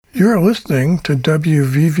You're listening to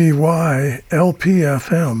WVVY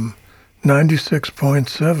LPFM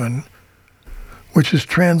 96.7, which is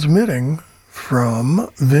transmitting from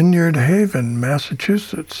Vineyard Haven,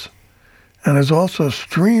 Massachusetts, and is also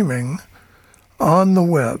streaming on the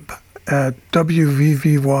web at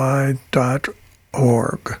wvvy.org.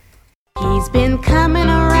 He's been coming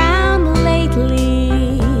around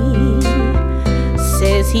lately,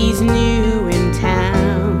 says he's new in town,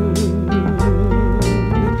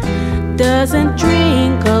 doesn't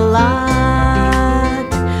drink a lot,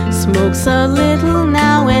 smokes a little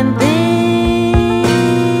now and then.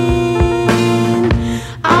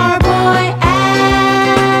 Our boy Al,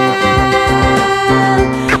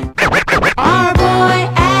 our boy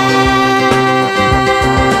Al,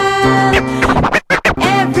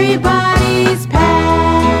 everybody's pal.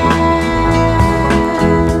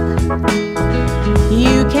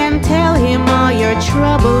 You can tell him all your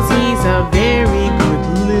troubles, he's a very good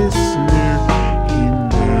listener.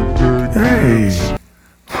 Hey,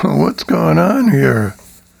 what's going on here?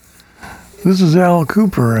 This is Al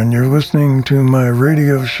Cooper, and you're listening to my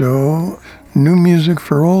radio show, New Music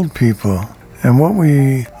for Old People. And what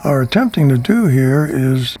we are attempting to do here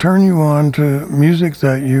is turn you on to music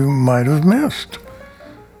that you might have missed,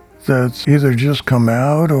 that's either just come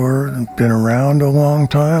out or been around a long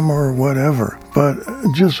time or whatever. But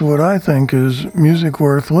just what I think is music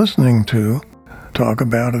worth listening to. Talk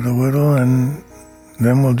about it a little, and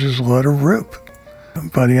then we'll just let her rip.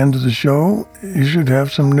 By the end of the show, you should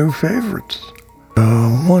have some new favorites.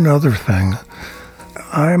 One other thing.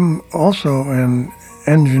 I'm also an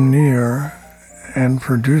engineer and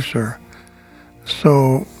producer.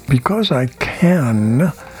 So because I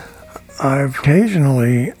can, I've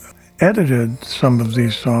occasionally edited some of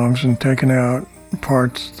these songs and taken out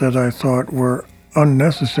parts that I thought were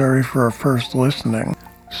unnecessary for a first listening.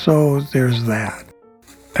 So there's that.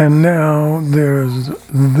 And now there's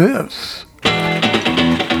this.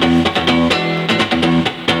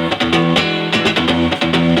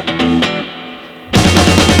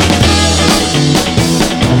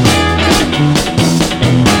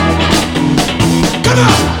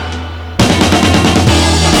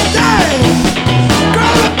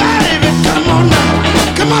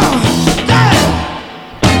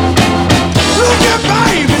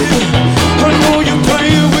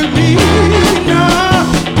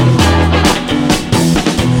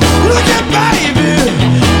 Look at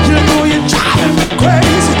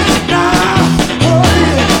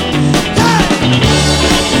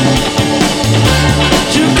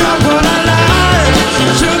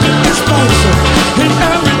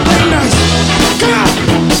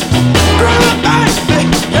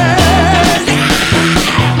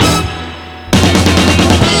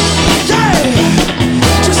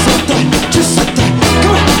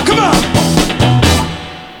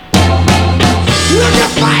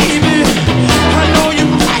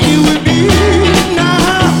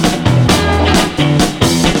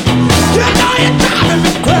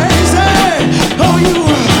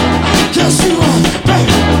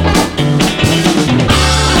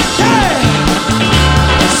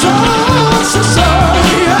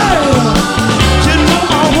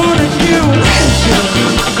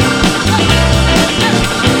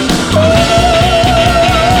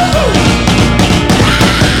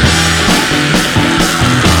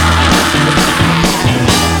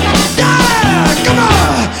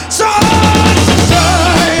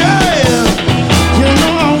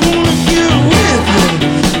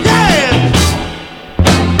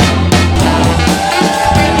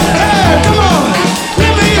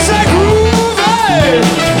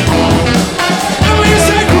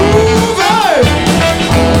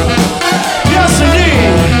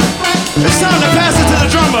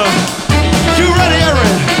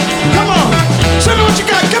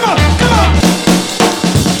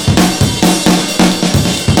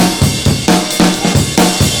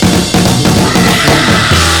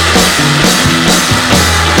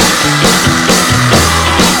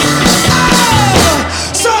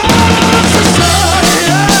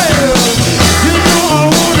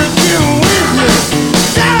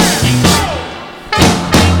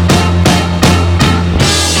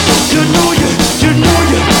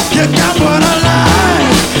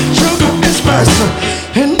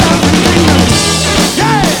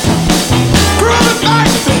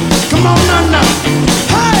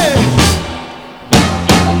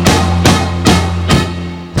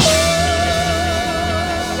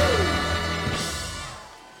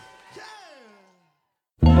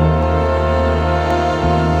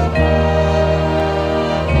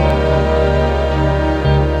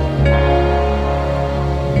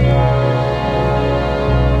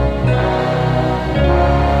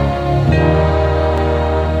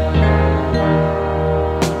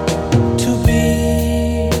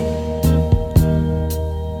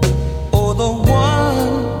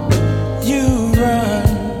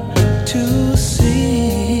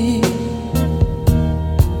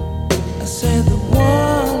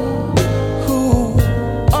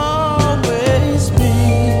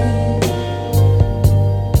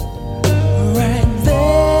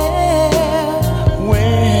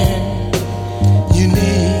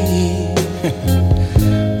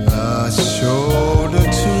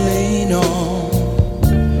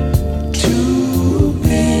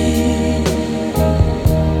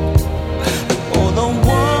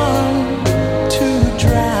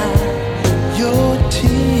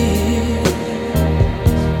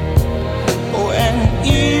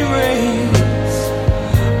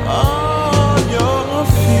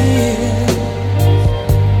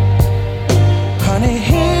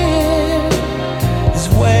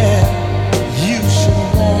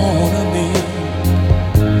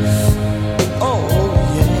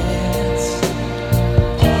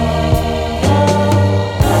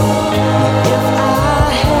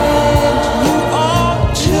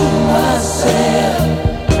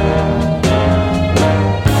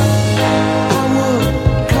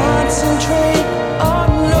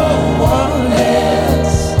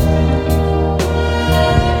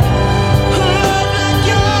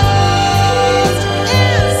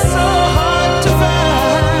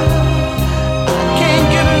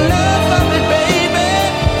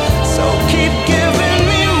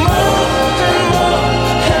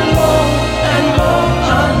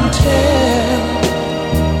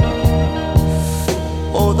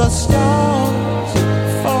stars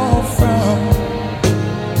fall from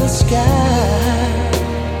the sky,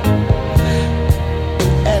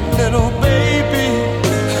 and little baby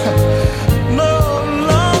no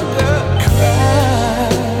longer cry.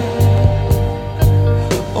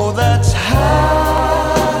 Oh, that's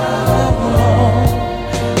how long,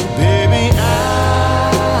 baby, I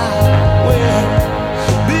will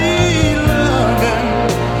be loving.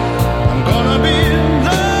 I'm gonna be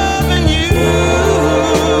loving you.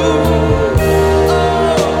 Oh,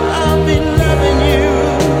 I'll be loving you.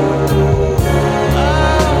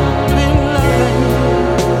 I'll be loving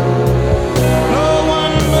no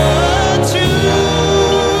one but you.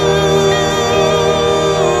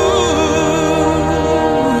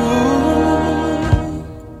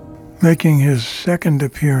 Making his second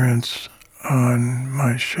appearance on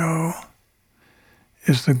my show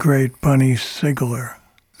is the great Bunny Sigler.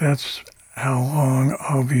 That's How Long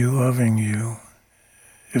I'll Be Loving You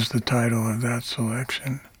is the title of that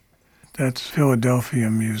selection. That's Philadelphia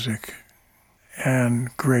music, and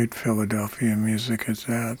great Philadelphia music at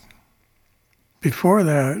that. Before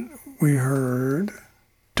that, we heard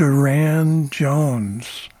Duran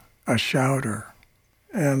Jones, a shouter,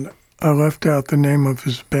 and I left out the name of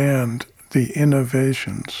his band, The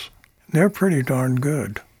Innovations. They're pretty darn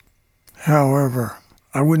good. However,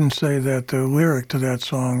 I wouldn't say that the lyric to that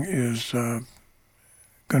song is going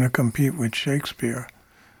to compete with Shakespeare,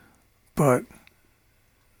 but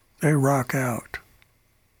they rock out.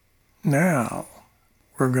 Now,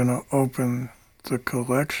 we're going to open the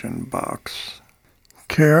collection box.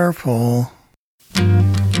 Careful.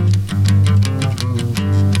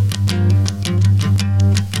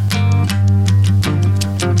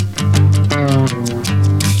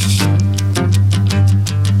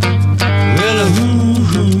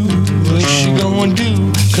 What's she gonna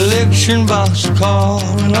do? Collection box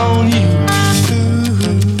calling on you.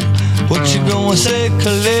 Ooh, what you gonna say?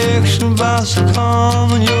 Collection box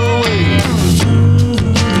coming your way. Ooh,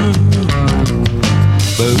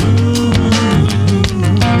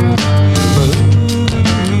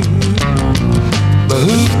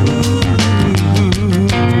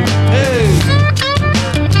 hey.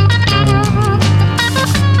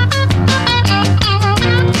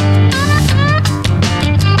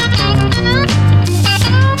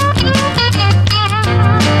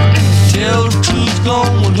 Tell the truth,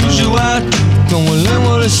 gonna lose you out, gonna learn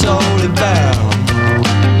what it's all about.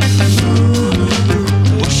 Ooh,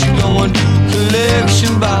 what you gonna do?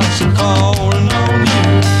 Collection box calling on you.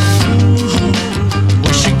 Ooh,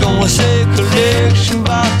 what you gonna say? Collection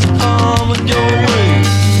box coming your way.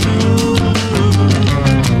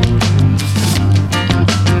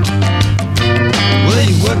 Well,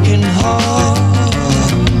 you're working hard,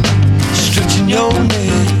 stretching your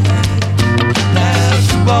neck. Now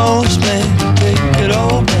the boss man, take it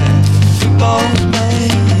all back. The boss man.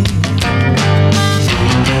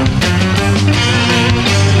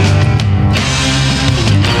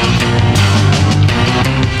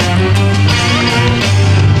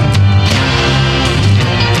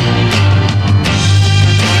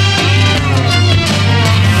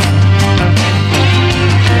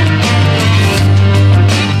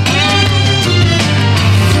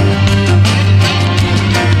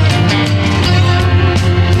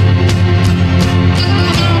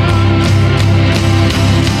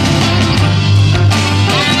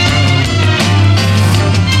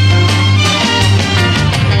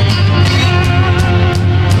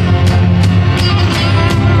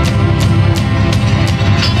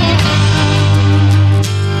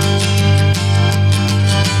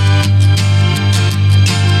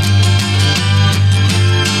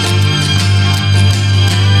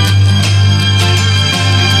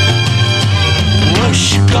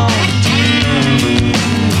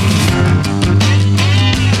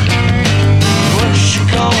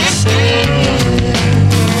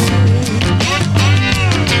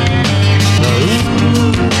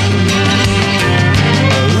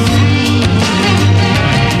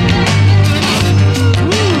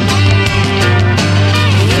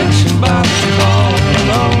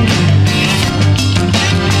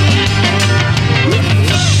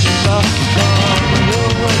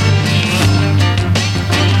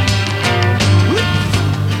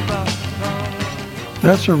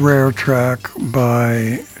 That's a rare track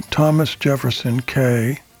by Thomas Jefferson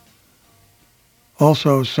Kay,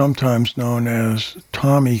 also sometimes known as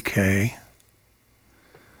Tommy Kay,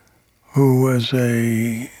 who was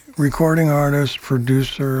a recording artist,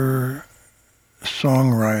 producer,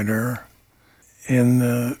 songwriter in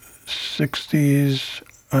the 60s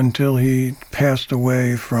until he passed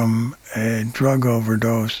away from a drug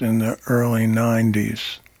overdose in the early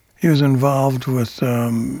 90s. He was involved with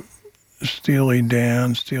Steely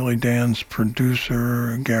Dan's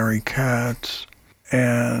producer, Gary Katz,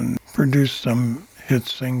 and produced some hit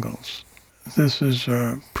singles. This is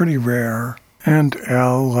pretty rare, and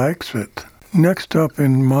Al likes it. Next up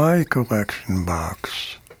in my collection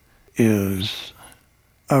box is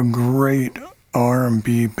a great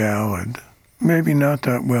R&B ballad, maybe not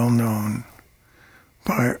that well known,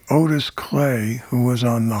 by Otis Clay, who was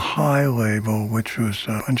on the High label, which was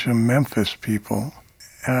a bunch of Memphis people.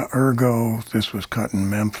 Ergo, this was cut in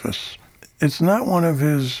Memphis. It's not one of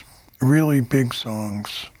his really big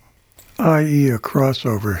songs, i.e. a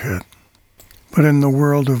crossover hit. But in the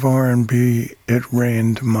world of R&B, it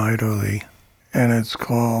reigned mightily. And it's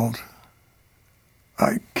called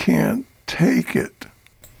I Can't Take It,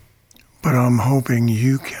 but I'm hoping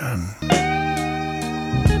you can.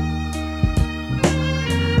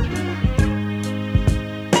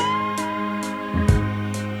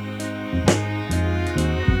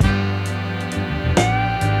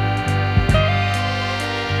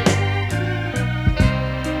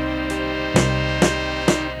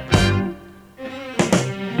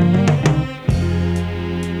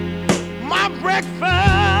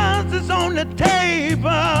 Breakfast is on the table,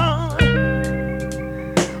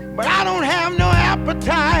 but I don't have no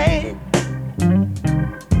appetite.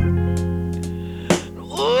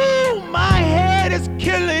 Ooh, my head is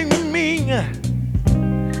killing me,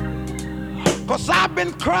 'cause I've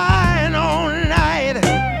been crying all night.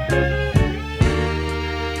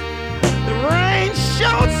 The rain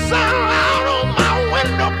showed sunlight on my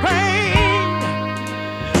window pane.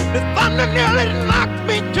 The thunder nearly knocked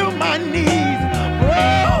me to my knees.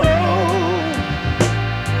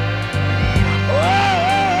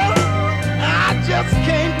 Just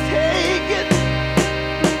can't take it.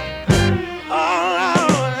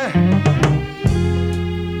 Oh,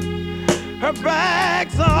 her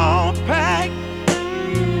bags all packed.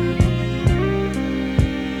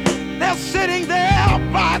 They're sitting there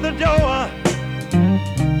by the door.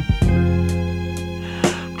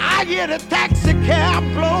 I get a taxi cab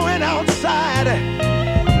blowing outside.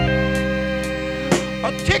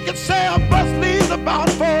 A ticket sale bus leaves about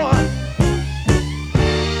 4.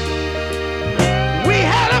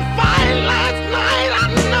 Last night, I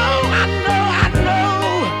know,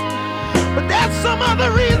 but there's some other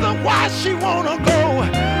reason why she wanna go.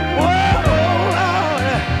 Whoa, Lord.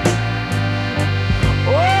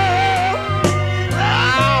 Whoa,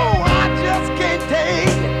 no, I just can't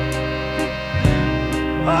take it.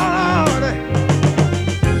 Oh, Lord.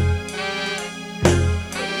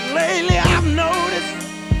 Lately I've noticed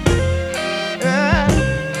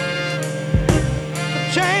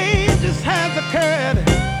changes has occurred.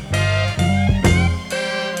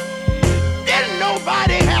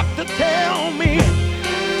 Nobody have to tell me.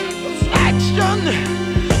 This action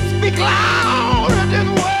speak louder than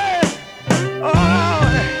words.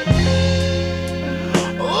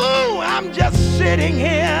 Oh, I'm just sitting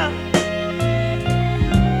here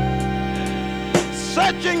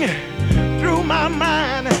searching through my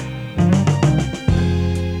mind,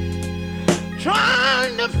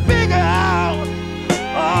 trying to figure out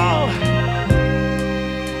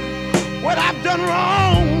what I've done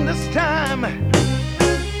wrong this time.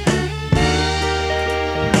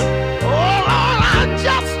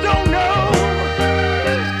 Just don't know.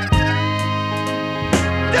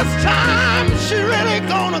 This time she really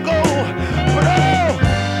gonna go. But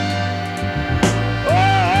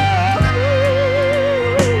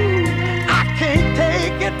I can't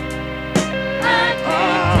take it. I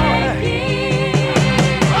can't take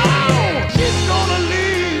it. Oh, she's gonna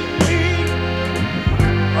leave me.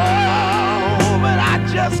 Oh, but I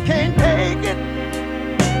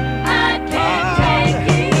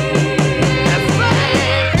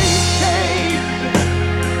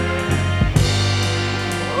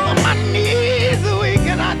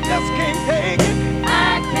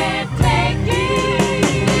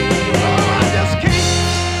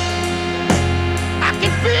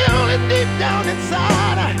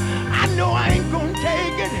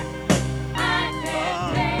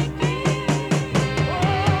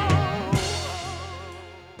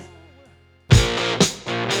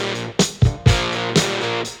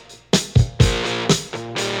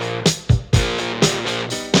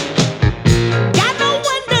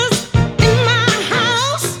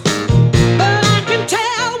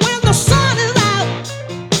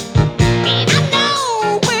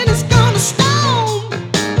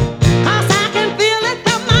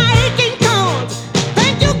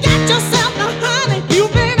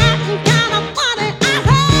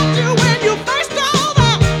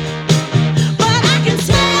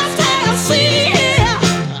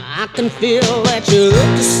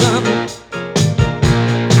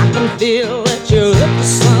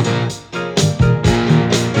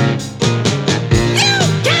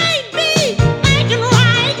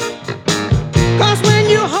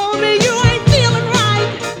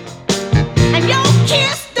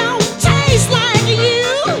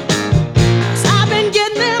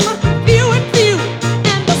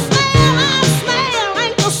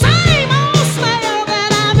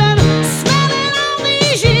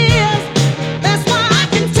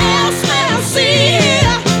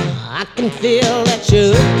feel that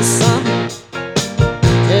you're up to something.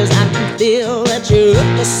 'Cause I can feel that you're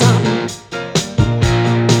up to something.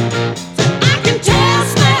 So I can tell,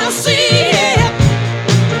 smell, see, yeah.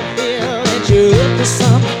 Feel that you're up to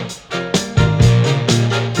something.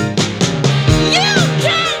 You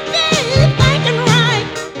can't be thinking right.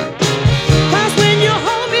 'Cause when you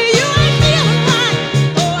hold me, you ain't feeling right.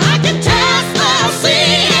 Oh, I can tell, smell, see,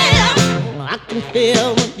 yeah. I can feel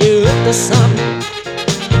when you're up to something.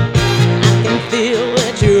 I can feel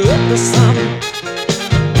that you're up to something.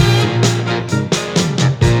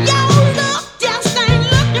 Your look just ain't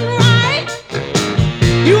looking right.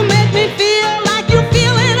 You make me feel like you're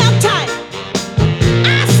feeling uptight.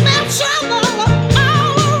 I smell trouble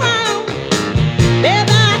all around.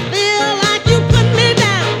 Baby, I feel like you put me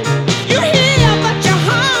down. You're here, but your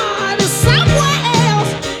heart is somewhere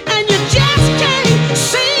else. And you just can't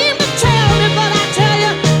seem to tell me. But I tell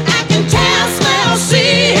you, I can tell, smell,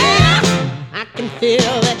 see, yeah. I can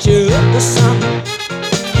feel that you're up to something.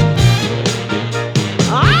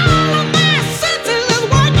 All of my senses is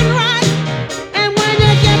working right. And when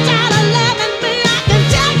you get tired of loving me, I can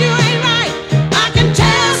tell you ain't right. I can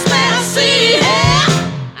tell, smell, see,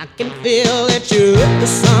 yeah. I can feel that you're up to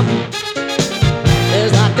something.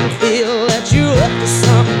 'Cause I can feel that you're up to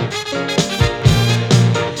something.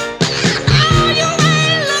 Oh, you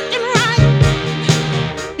ain't looking right.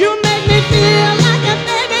 You make me feel like a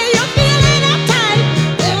baby. You're feeling uptight.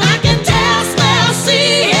 I can tell, smell, see,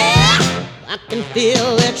 yeah. I can feel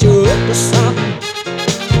that you're up to something.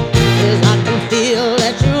 'Cause I can feel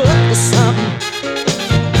that you're up to something.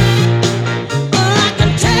 Oh, I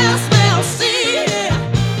can tell, smell, see, yeah.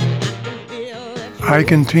 I can feel that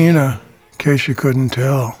Ike and Tina, in case you couldn't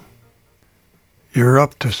tell, you're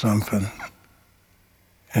up to something.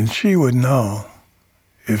 And she would know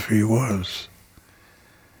if he was.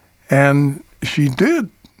 And she did.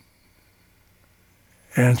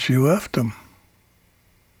 And she left him.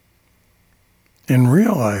 In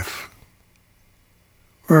real life,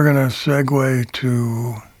 we're going to segue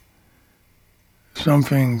to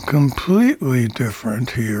something completely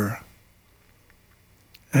different here.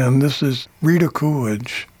 And this is Rita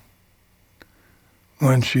Coolidge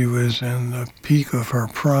when she was in the peak of her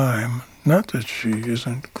prime. Not that she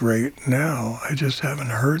isn't great now, I just haven't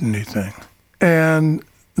heard anything. And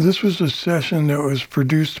this was a session that was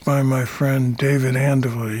produced by my friend David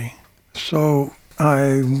Anderley. So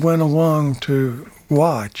I went along to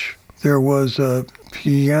watch. There was a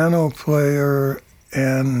piano player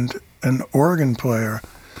and an organ player.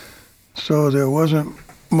 So there wasn't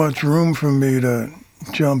much room for me to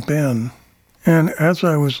jump in. And as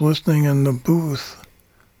I was listening in the booth,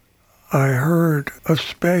 I heard a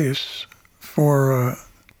space for a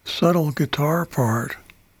subtle guitar part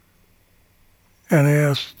and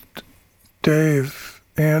asked Dave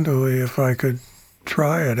Anderley if I could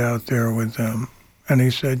try it out there with them. And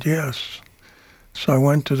he said yes. So I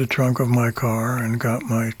went to the trunk of my car and got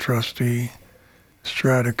my trusty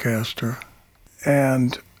Stratocaster.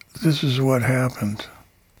 And this is what happened.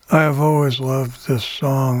 I have always loved this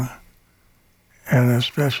song, and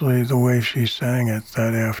especially the way she sang it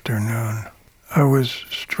that afternoon. I was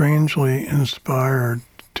strangely inspired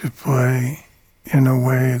to play in a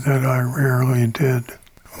way that I rarely did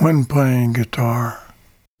when playing guitar.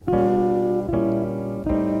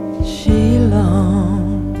 She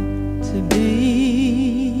longed to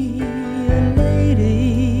be a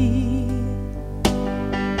lady,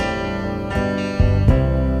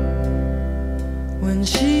 when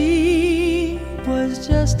she was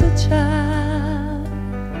just a child.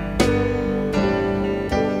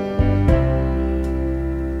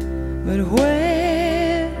 But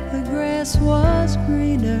where the grass was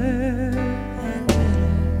greener and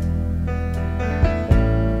better,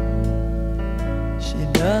 she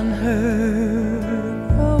done her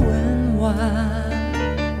growing wild.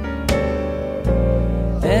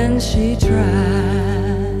 And she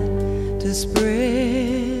tried to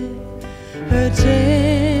spread her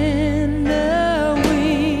tender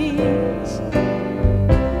wings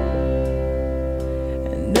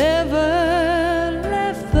and never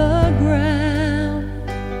left the ground.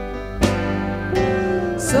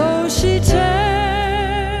 So she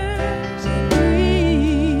turns and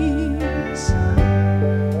breathes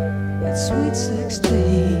at sweet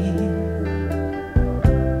 16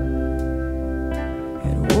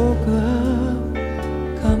 and woke up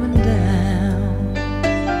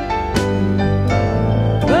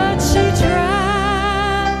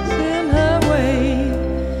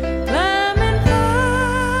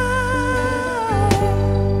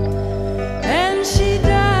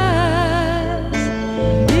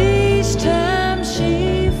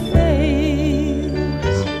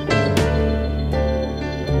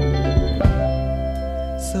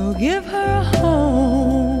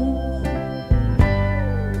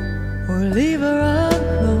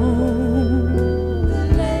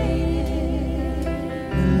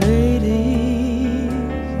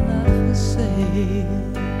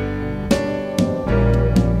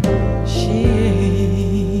She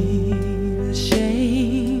ain't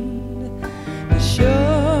ashamed to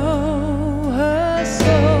show her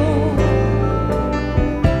soul.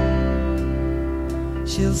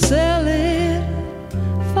 She'll sell it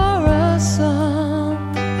for a song,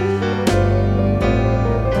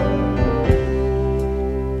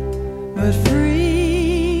 but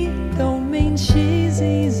free don't mean she's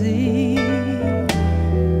easy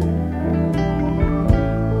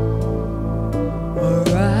or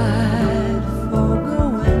right for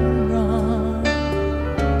going wrong.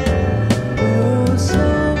 Oh, so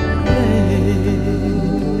let it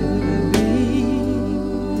be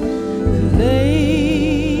the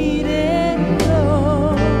lady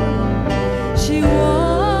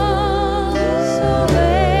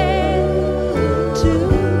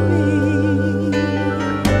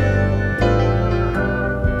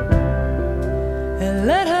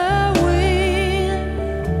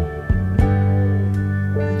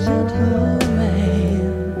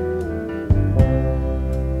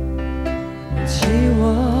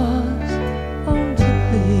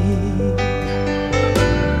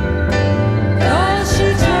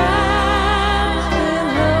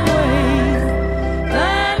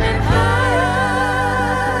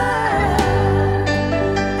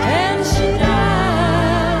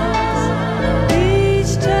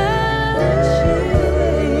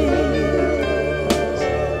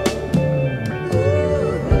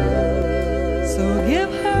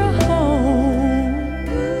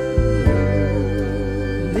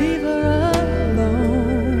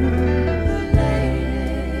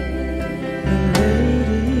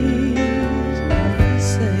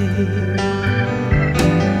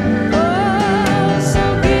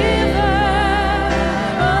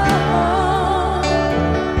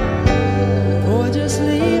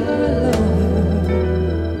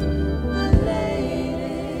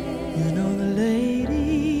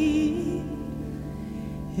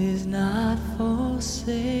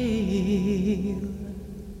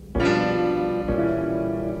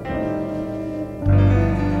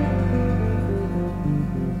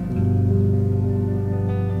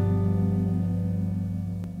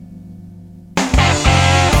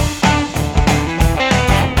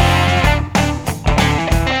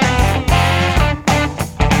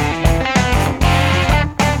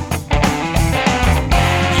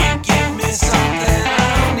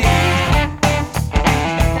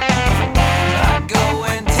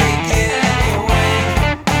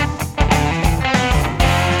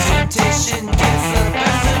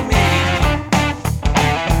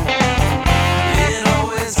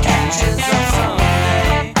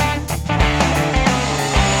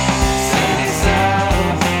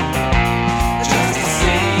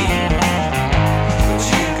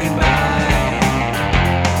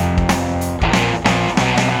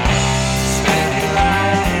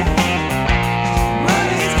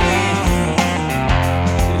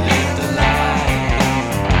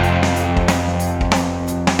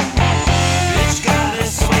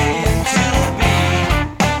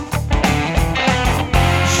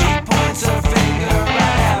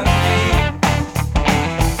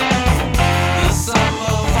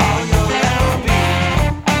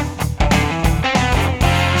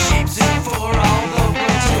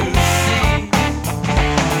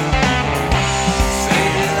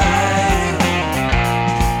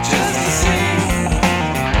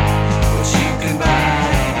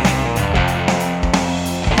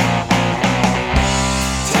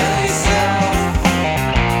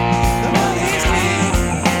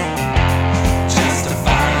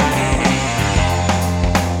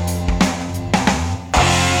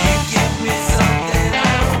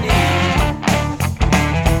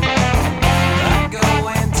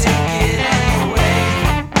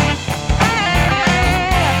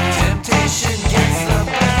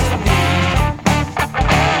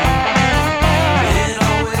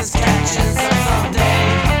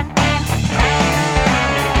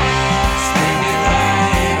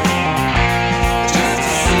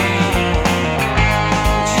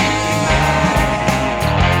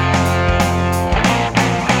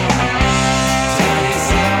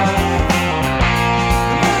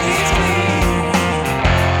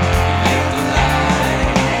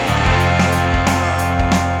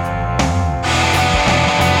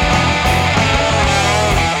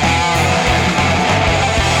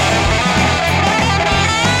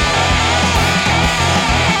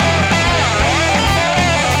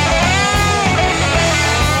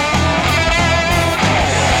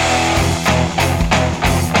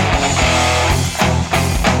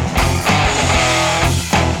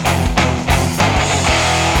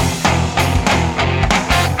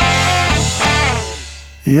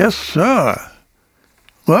Yes, sir.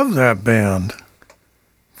 Love that band.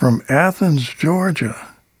 From Athens, Georgia.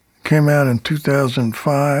 Came out in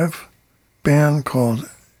 2005. Band called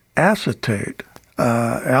Acetate.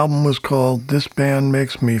 Album was called This Band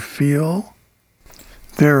Makes Me Feel.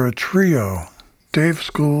 They're a trio. Dave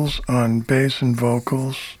Schools on bass and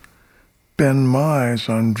vocals, Ben Mize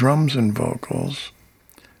on drums and vocals,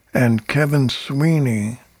 and Kevin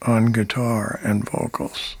Sweeney on guitar and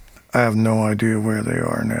vocals. I have no idea where they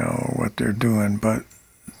are now or what they're doing, but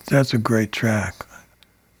that's a great track.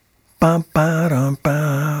 I love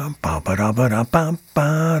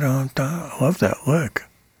that lick.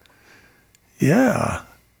 Yeah.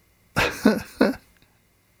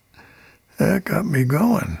 That got me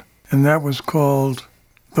going. And that was called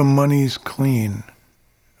The Money's Clean,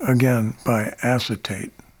 again by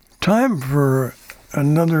Acetate. Time for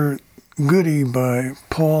another goodie by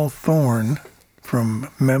Paul Thorne from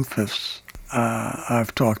Memphis.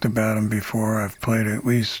 I've talked about him before. I've played at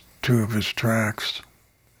least 2 of his tracks.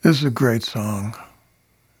 This is a great song.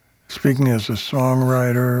 Speaking as a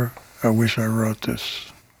songwriter, I wish I wrote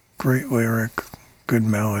this. Great lyric, good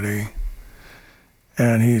melody,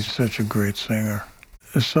 and he's such a great singer.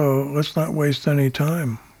 So let's not waste any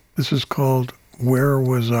time. This is called Where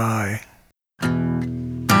Was I?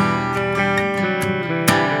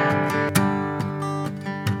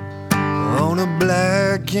 On a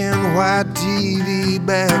black and white TV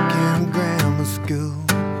back in grammar school,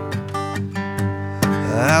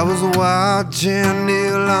 I was watching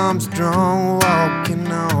Neil Armstrong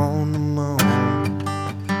walking on the moon.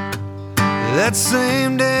 That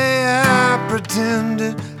same day I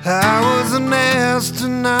pretended I was an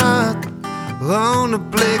astronaut on the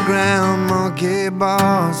playground monkey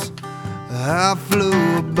bars. I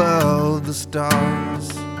flew above the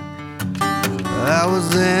stars. I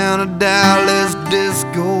was in a Dallas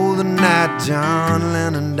disco the night John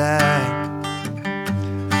Lennon died.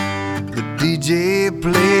 The DJ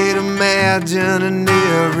played Imagine and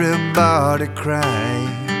everybody cried.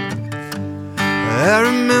 I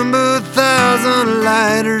remember 1,000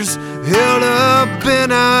 lighters held up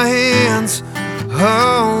in our hands.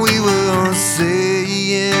 All we were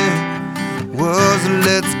saying was,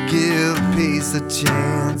 let's give peace a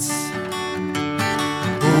chance.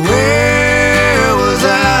 Where was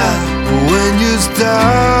I when you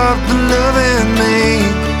stopped loving me?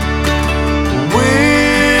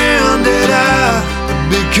 When did I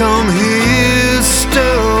become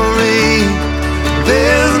history?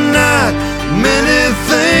 There's not many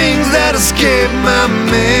things that escape my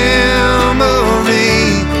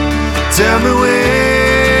memory. Tell me,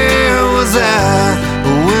 where was I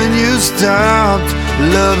when you stopped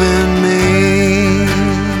loving me?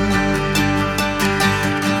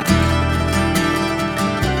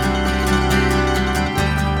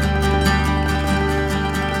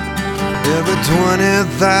 Every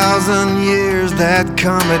 20,000 years that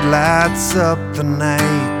comet lights up the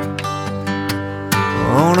night.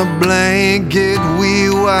 On a blanket we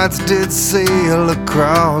watched it sail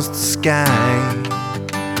across the sky.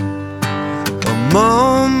 A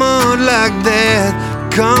moment like that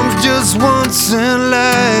comes just once in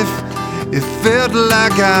life. It felt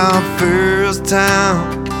like our first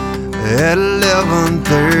time at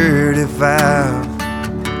 11:35.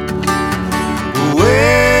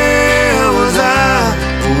 Where was I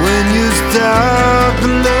when you stopped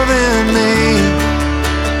loving me?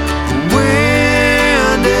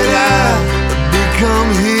 When did I become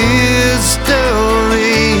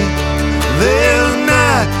history? There's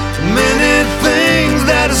not many things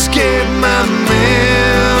that escape my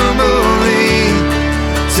memory.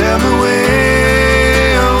 Tell me,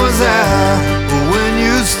 where was I when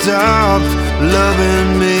you stopped loving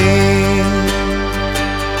me?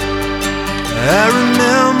 I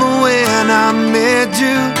remember when I met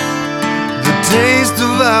you, the taste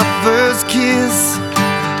of our first kiss.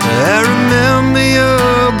 I remember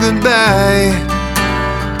your goodbye.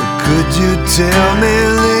 Could you tell me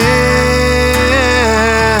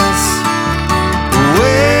this?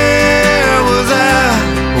 Where was I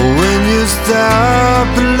when you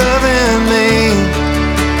stopped loving me?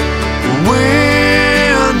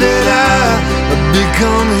 When did I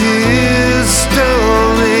become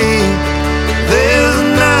history? There's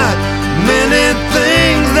not many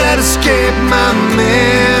things that escape my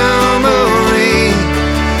memory.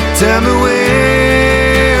 Tell me,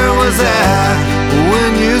 where was I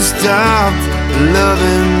when you stopped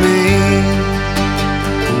loving me?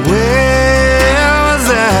 Where was I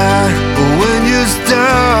when you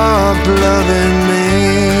stopped loving me?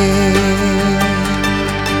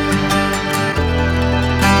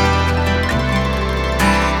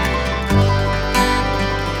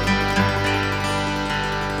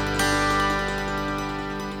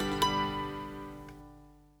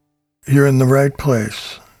 you're in the right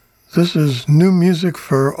place. This is New Music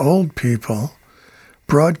for Old People,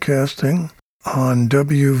 broadcasting on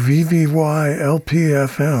WVVY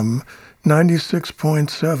LPFM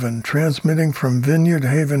 96.7, transmitting from Vineyard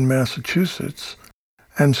Haven, Massachusetts,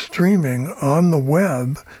 and streaming on the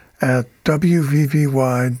web at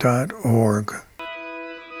wvvy.org.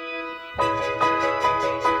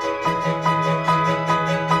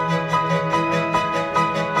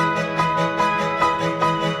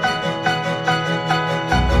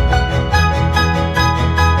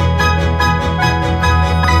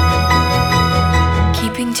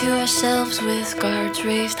 Keeping to ourselves with guards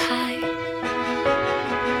raised high,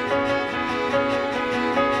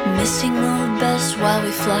 missing the best while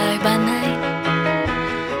we fly by night.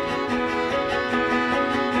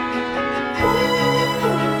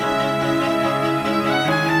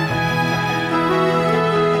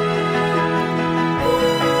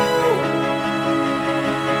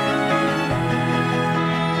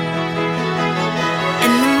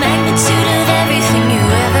 And the magnitude of everything you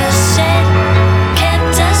ever said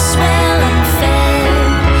kept us well and fed,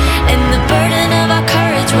 and the burden of our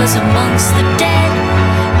courage was amongst the dead,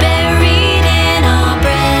 buried in our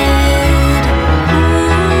bread.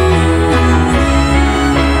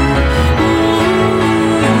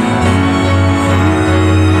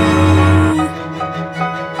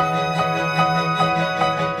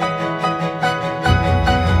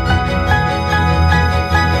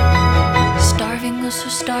 Starving, oh so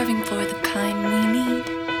starving for the kind we need,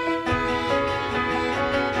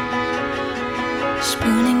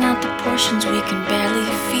 spooning out the portions we can barely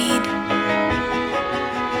feed.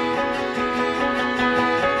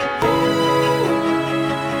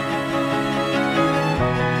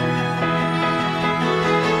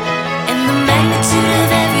 And the magnitude of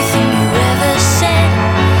everything you ever said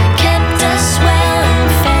kept us well and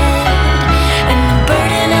fed, and the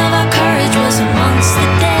burden of our courage was amongst the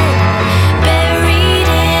dead, buried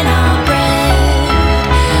in our bread.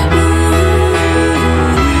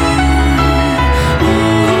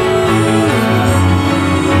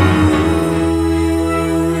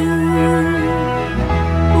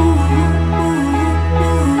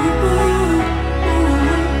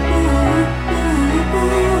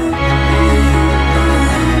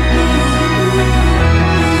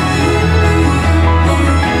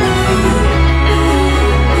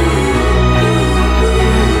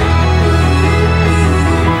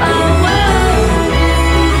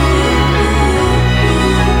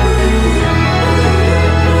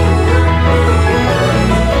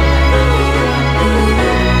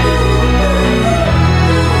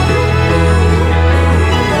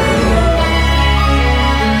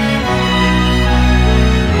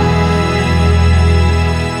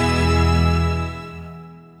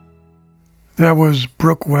 That was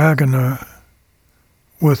Brooke Waggoner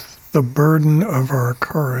with The Burden of Our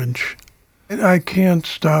Courage. And I can't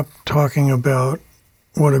stop talking about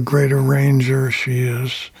what a great arranger she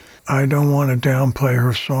is. I don't want to downplay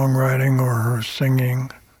her songwriting or her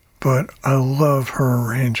singing, but I love her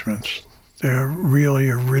arrangements. They're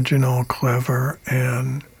really original, clever,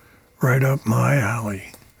 and right up my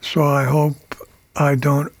alley. So I hope I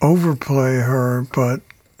don't overplay her, but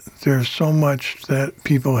there's so much that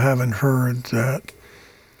people haven't heard that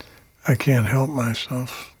I can't help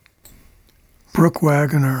myself. Brooke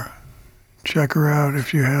Waggoner, check her out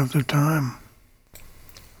if you have the time.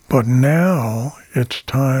 But now it's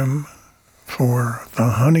time for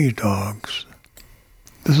the Honey Dogs.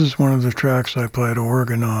 This is one of the tracks I played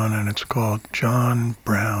organ on, and it's called John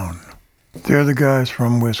Brown. They're the guys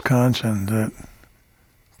from Wisconsin that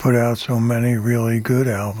put out so many really good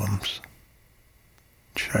albums.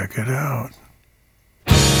 Check it out.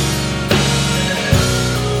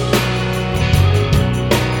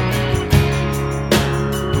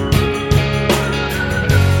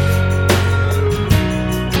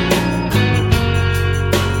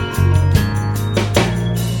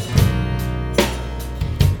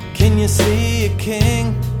 Can you see a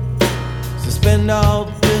king suspend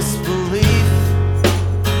all disbelief?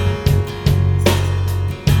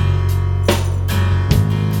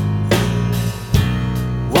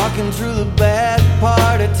 Walking through the bad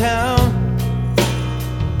part of town,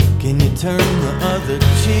 can you turn the other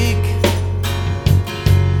cheek?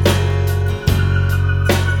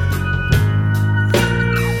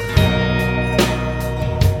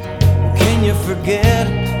 Can you forget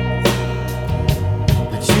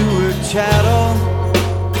that you were chattel?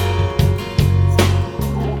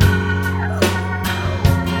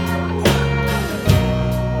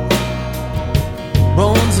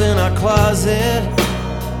 Bones in our closet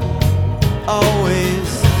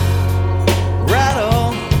always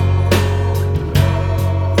rattle.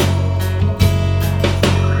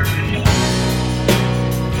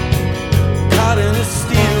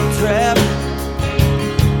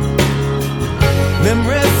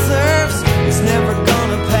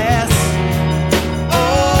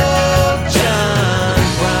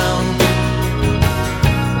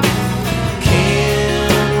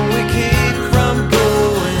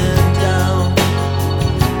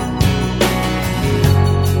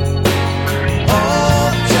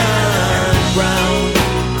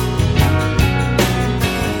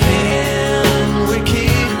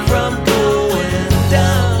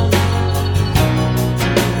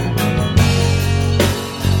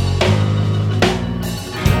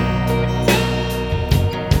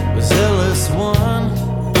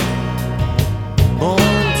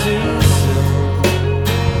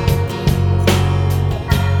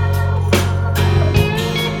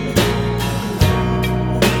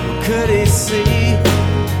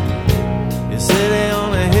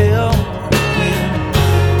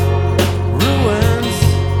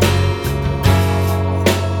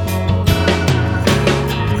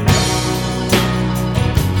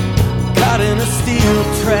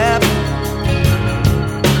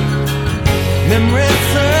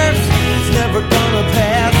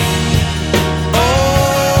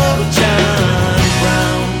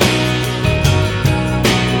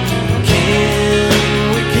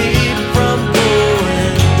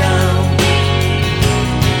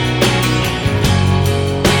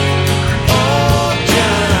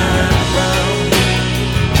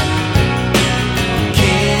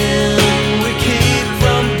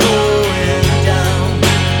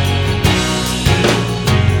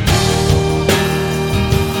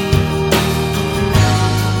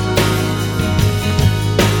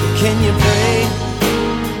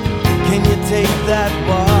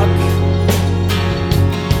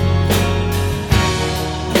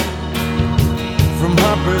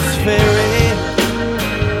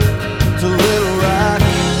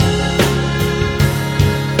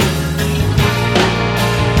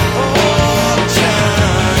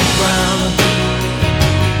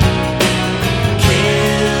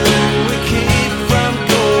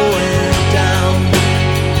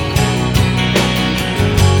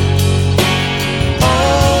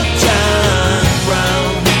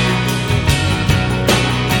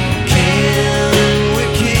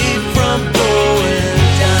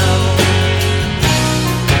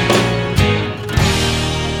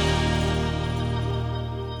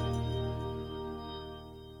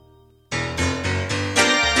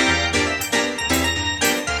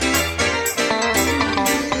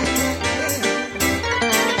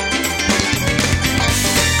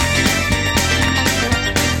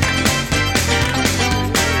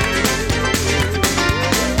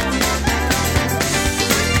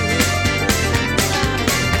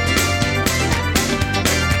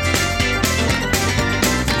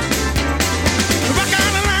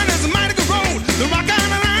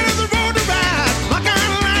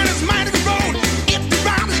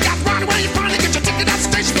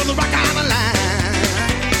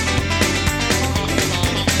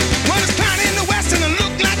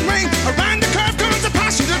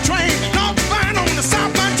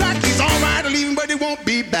 won't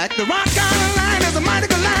be back. The Rock Island line is a mighty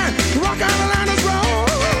good line. The Rock Island line is road.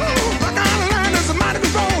 Rock Island line is a mighty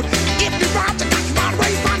good road. If you ride the right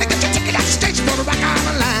way, find to get your ticket at the station for the Rock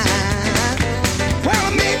Island line. Well,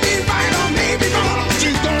 I may be right or may be wrong, but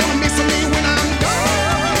you're gonna miss me when I'm gone.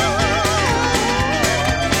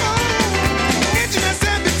 Engineer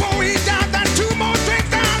said before he died that 2 more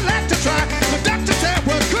drinks I left to try. The doctor said,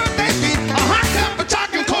 what could they be? A hot cup of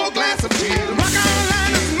chocolate and cold glass of tea. The Rock Island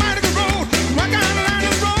line is a mighty good road. Rock Island line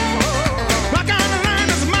is road. Rock Island line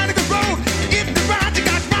is a mighty good road. If you ride, you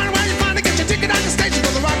got to find where you find to get your ticket at the station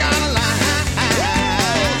for the Rock Island line.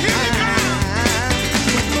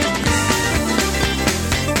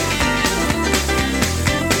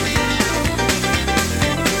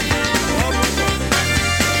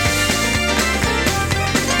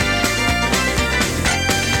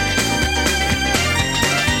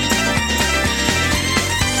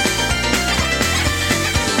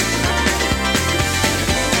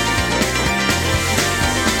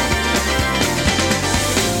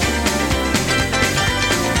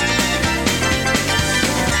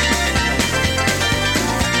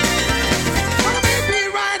 Well, I may be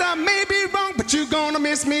right, I may be wrong, but you're gonna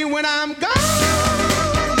miss me when I'm gone.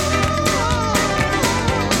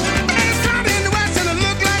 And it's cloudy in the west and it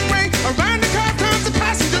look like rain. Around the curve comes the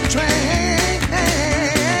passenger train.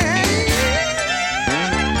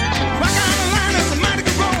 Rock Island line is a mighty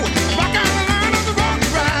good road. Rock Island line is a road to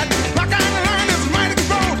ride. Rock Island line is a mighty good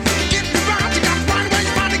road. If you ride, you got to find where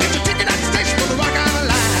you find to get your ticket at the station for the Rock Island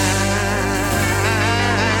line.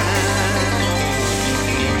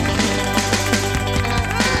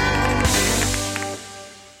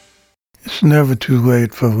 It's never too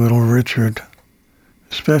late for Little Richard,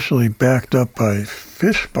 especially backed up by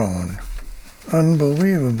Fishbone.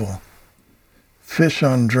 Unbelievable. Fish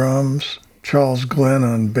on drums, Charles Glenn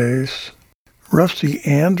on bass, Rusty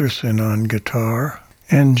Anderson on guitar,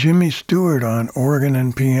 and Jimmy Stewart on organ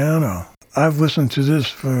and piano. I've listened to this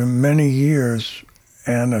for many years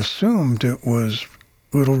and assumed it was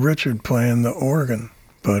Little Richard playing the organ,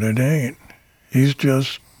 but it ain't. He's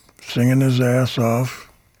just singing his ass off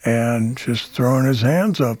and just throwing his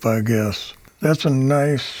hands up, I guess. That's a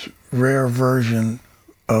nice, rare version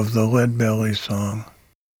of the Leadbelly song,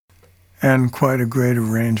 and quite a great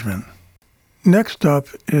arrangement. Next up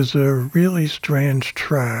is a really strange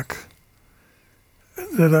track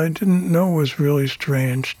that I didn't know was really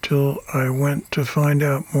strange till I went to find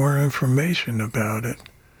out more information about it.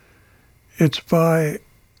 It's by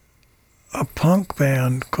a punk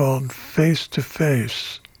band called Face to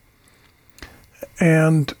Face.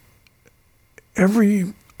 And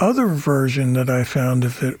every other version that I found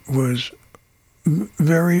of it was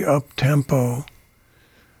very up-tempo.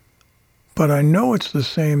 But I know it's the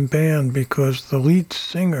same band because the lead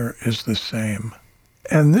singer is the same.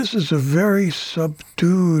 And this is a very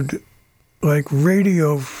subdued, like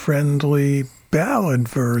radio-friendly ballad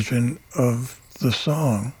version of the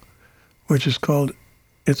song, which is called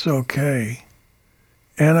It's Okay.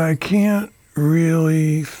 And I can't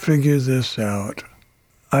really figure this out.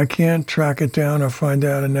 I can't track it down or find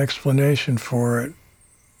out an explanation for it,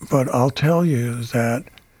 but I'll tell you that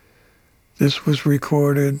this was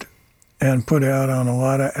recorded and put out on a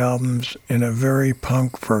lot of albums in a very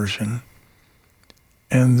punk version.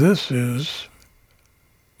 And this is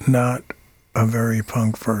not a very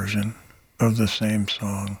punk version of the same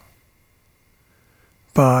song.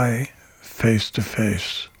 By Face to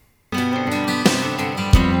Face.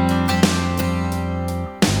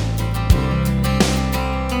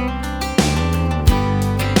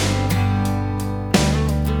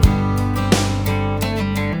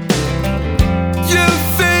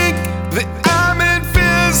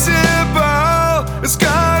 It's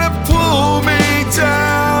gotta pull me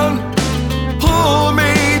down, pull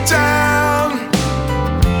me down.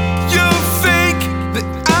 You think that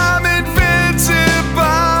I'm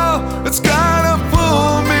invincible. It's gotta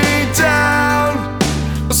pull me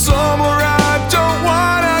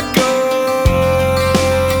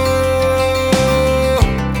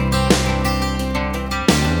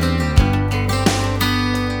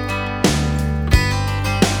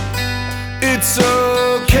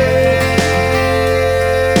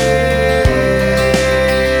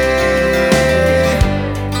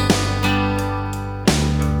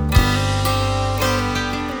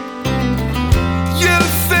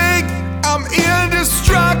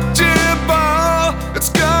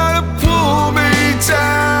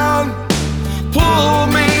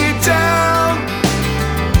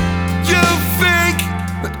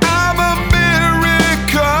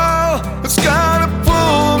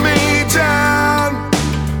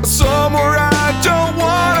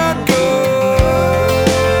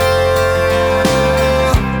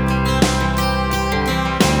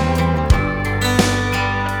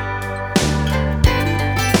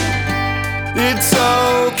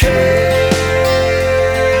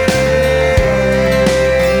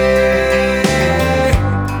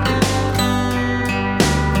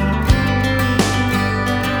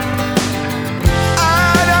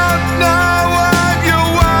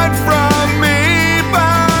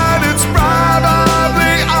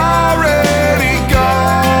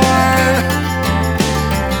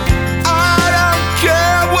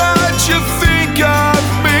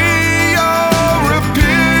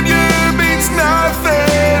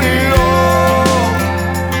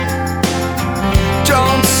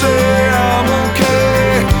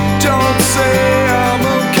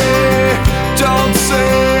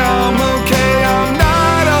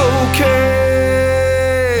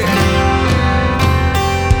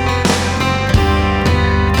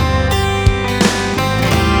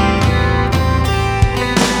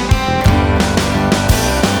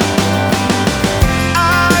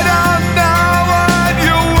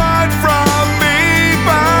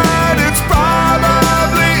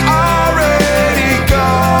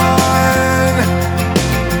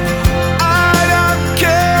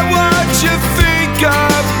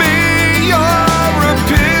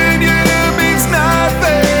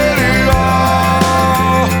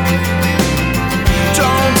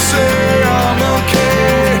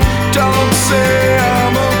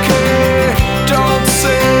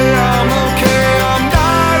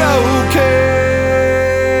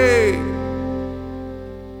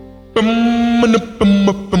You know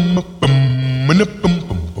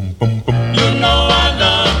I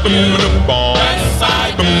love you. Yes,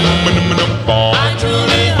 I do. I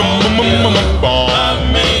truly hope you love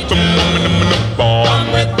me too. Come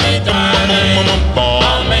with me, darling.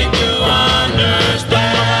 I'll make you understand.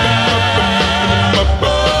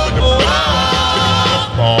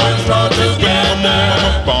 Let's roll together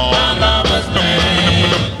down Lover's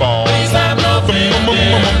Lane. Please have no fear,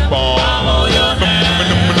 dear. Follow your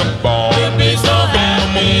hand. We'll be so happy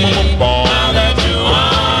now that you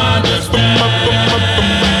understand.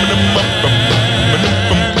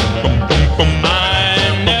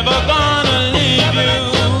 I'm never gonna leave you.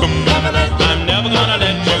 I'm never gonna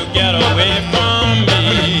let you get away from me.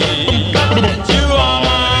 You are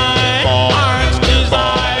my heart's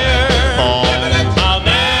desire. I'll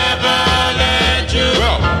never let you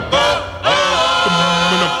go.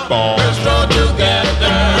 We'll stroll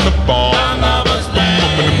together down Lover's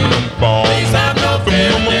Lane. Please have no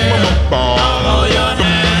fear, dear. Follow your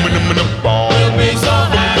hand. We'll be so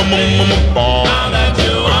happy now that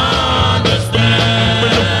you understand.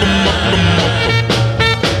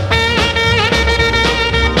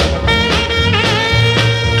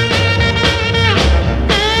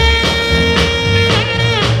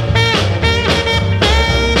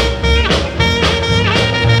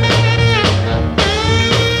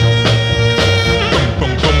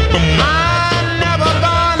 I'm never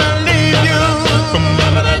gonna leave you.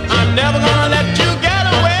 I'm never gonna let you get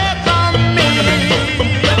away from me.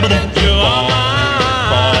 You are my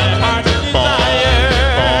heart's desire.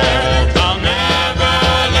 I'll never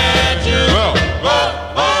let you go.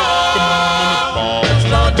 Let's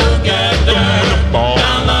go together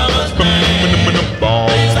down Lover's Lane.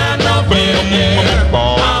 Please have no fear, dear.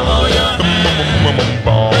 Follow your hand.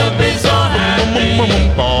 We'll be so happy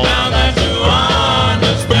now that you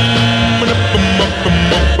understand.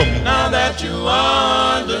 Now that you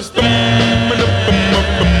understand.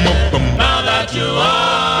 Now that you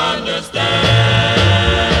understand.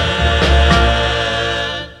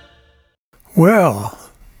 Well,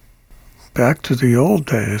 back to the old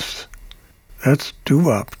days. That's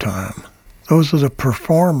doo-wop time. Those are the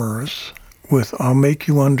Performers with I'll Make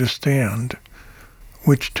You Understand,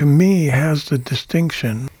 which to me has the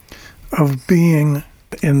distinction of being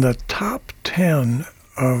in the top 10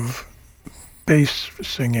 of bass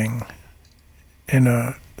singing in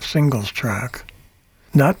a singles track.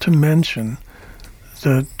 Not to mention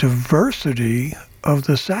the diversity of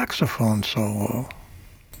the saxophone solo.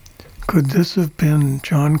 Could this have been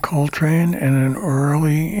John Coltrane in an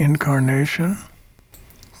early incarnation?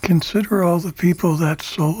 Consider all the people that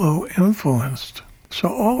solo influenced. So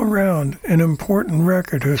all around, an important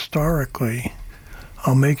record historically.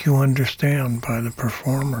 I'll Make You Understand by the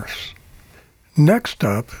Performers. Next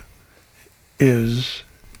up is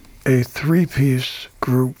a three-piece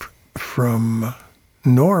group from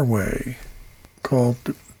Norway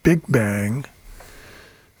called Big Bang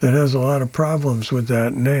that has a lot of problems with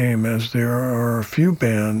that name, as there are a few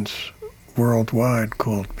bands worldwide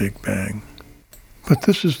called Big Bang. But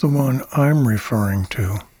this is the one I'm referring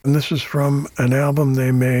to. And this is from an album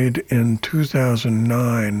they made in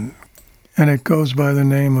 2009, and it goes by the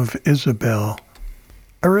name of Isabel.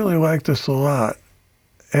 I really like this a lot.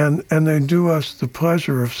 And they do us the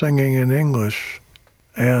pleasure of singing in English,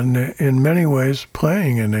 and in many ways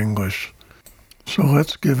playing in English. So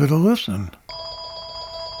let's give it a listen.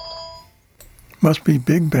 Must be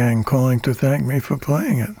Big Bang calling to thank me for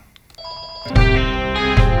playing it.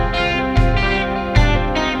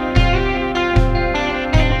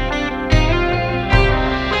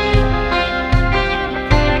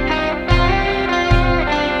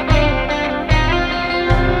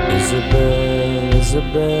 Isabel,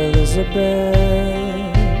 Isabel,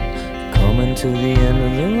 Isabel, coming to the end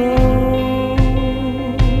of the road.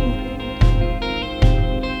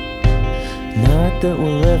 Not that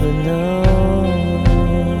we'll ever know.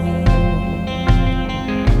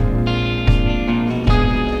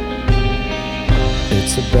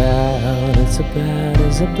 It's about Isabel,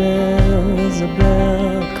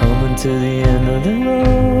 Isabel, coming to the end of the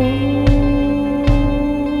road.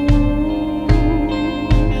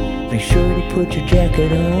 Make sure to put your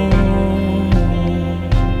jacket on.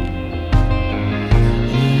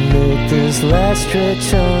 Make this last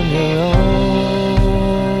stretch on your own.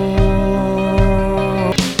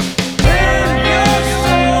 Bend your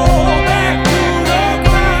soul back to the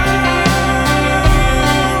ground.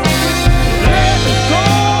 Let go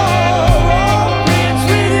of its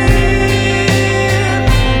within.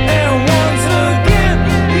 And once again,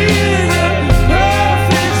 hear the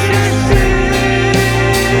perfect 16.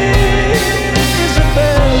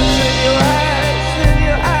 Isabel's in your eyes, in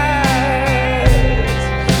your eyes.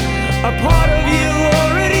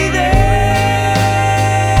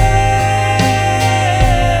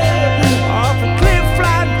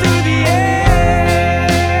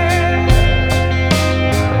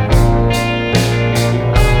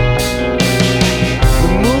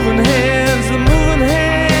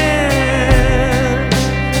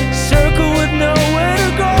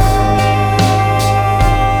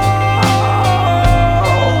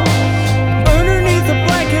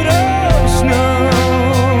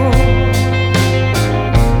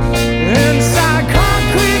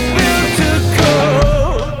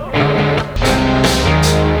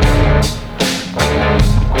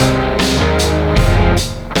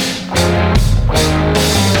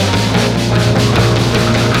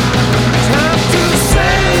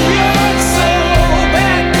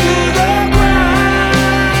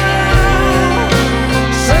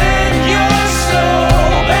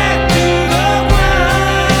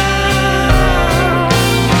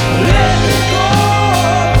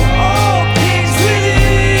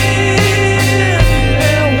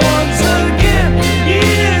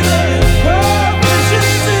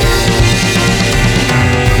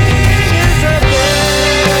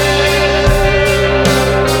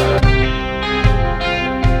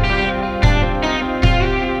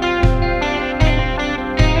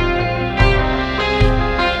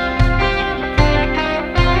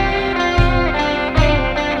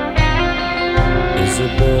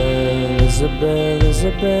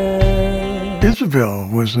 Isabel. Isabel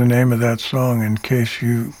was the name of that song, in case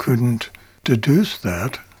you couldn't deduce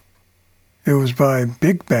that. It was by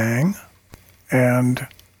Big Bang, and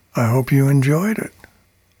I hope you enjoyed it.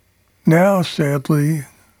 Now, sadly,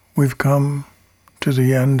 we've come to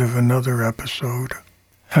the end of another episode.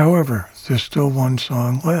 However, there's still one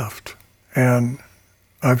song left, and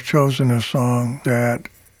I've chosen a song that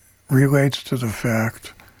relates to the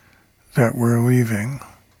fact that we're leaving,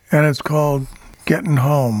 and it's called Getting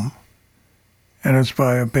Home, and it's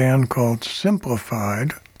by a band called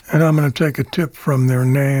Simplified, and I'm going to take a tip from their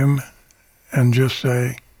name and just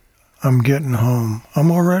say, I'm getting home. I'm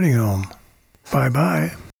already home.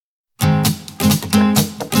 Bye-bye.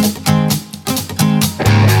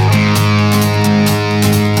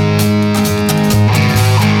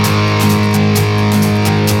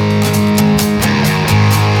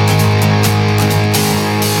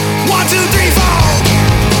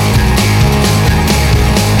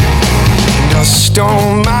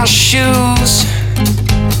 On my shoes,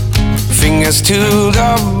 fingers to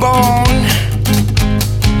the bone,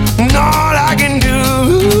 and all I can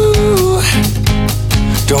do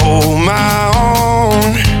to hold my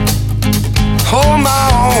own, hold my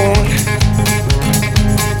own.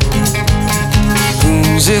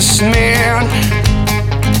 Who's this man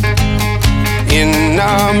in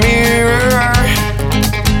the mirror?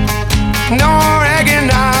 No,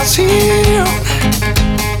 recognize him.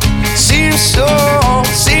 Seems so.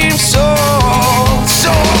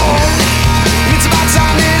 It's about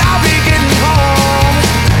time that I'll be getting home.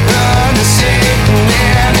 The sick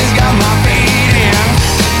man has got my feet in.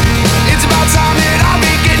 It's about time that I'll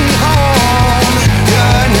be getting home.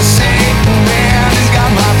 The sick man has got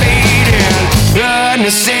my feet in. The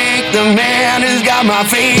sick man has got my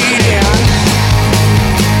feet in.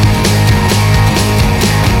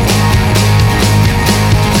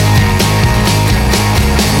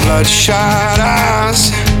 Bloodshot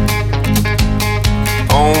eyes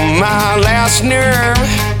on my last nerve,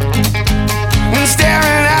 been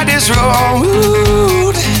staring at this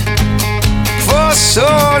road for so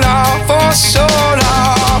long, so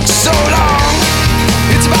long.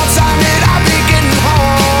 It's about time that I be getting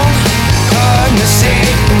home. The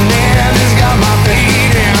sick man has got my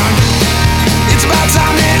feet in. It's about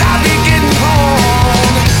time that I be getting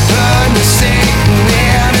home. The sick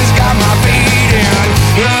man has got my feet in.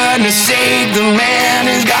 To save the man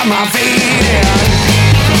who's got my feet in.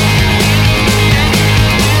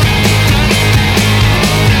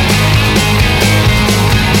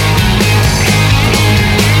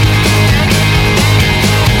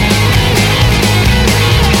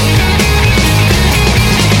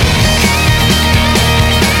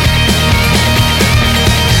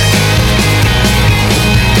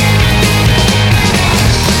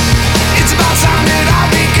 It's about time that I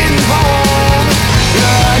be getting home.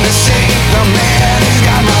 To save the man who's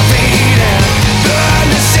got my feet in.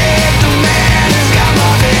 To save the man who's got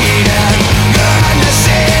my feet in. To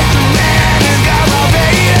save the man who's got my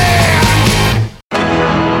feet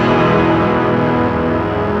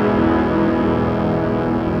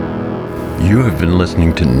in. You have been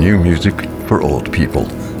listening to New Music for Old People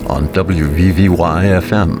on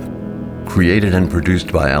WVVY-FM, created and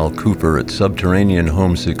produced by Al Cooper at Subterranean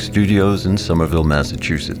Homesick Studios in Somerville,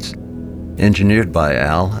 Massachusetts. Engineered by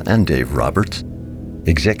Al and Dave Roberts.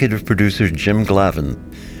 Executive producer Jim Glavin.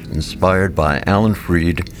 Inspired by Alan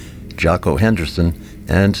Freed, Jocko Henderson,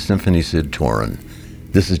 and Symphony Sid Torin.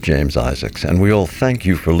 This is James Isaacs, and we all thank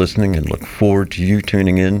you for listening and look forward to you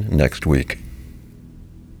tuning in next week.